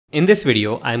In this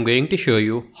video, I am going to show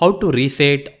you how to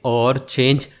reset or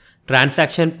change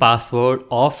transaction password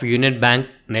of Union Bank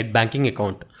net banking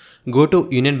account. Go to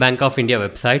Union Bank of India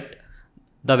website.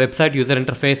 The website user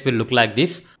interface will look like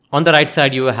this. On the right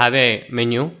side, you have a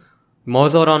menu.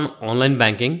 Mouse over on online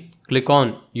banking. Click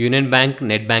on Union Bank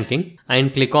net banking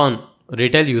and click on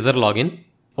retail user login.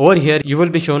 Over here, you will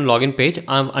be shown login page.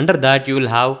 Under that, you will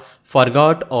have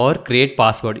forgot or create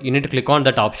password. You need to click on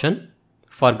that option.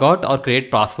 Forgot or create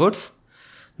passwords.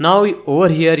 Now over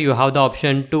here you have the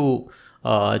option to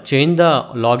change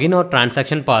the login or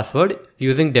transaction password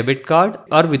using debit card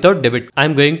or without debit. I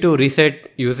am going to reset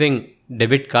using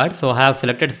debit card, so I have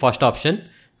selected first option.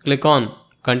 Click on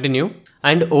continue,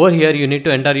 and over here you need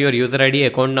to enter your user ID,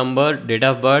 account number, date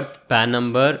of birth, PAN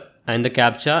number and the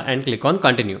captcha and click on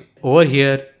continue. Over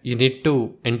here you need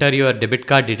to enter your debit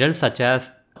card details such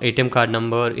as ATM card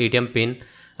number, ATM pin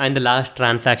and the last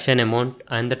transaction amount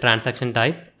and the transaction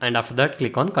type, and after that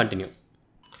click on continue.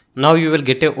 Now you will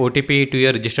get a OTP to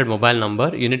your registered mobile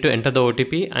number. You need to enter the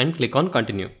OTP and click on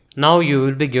continue. Now you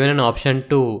will be given an option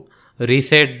to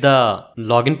reset the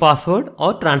login password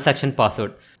or transaction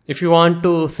password. If you want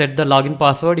to set the login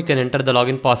password, you can enter the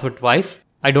login password twice.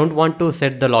 I don't want to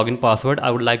set the login password. I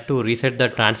would like to reset the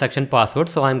transaction password.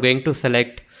 So I'm going to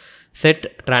select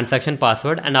set transaction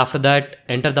password and after that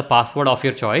enter the password of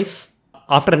your choice.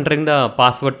 After entering the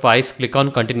password twice, click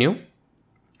on continue.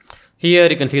 Here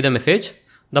you can see the message.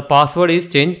 The password is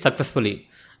changed successfully.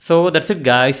 So that's it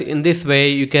guys. In this way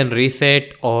you can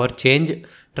reset or change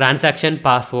transaction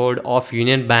password of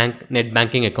Union Bank net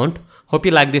banking account. Hope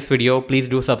you like this video. Please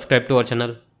do subscribe to our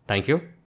channel. Thank you.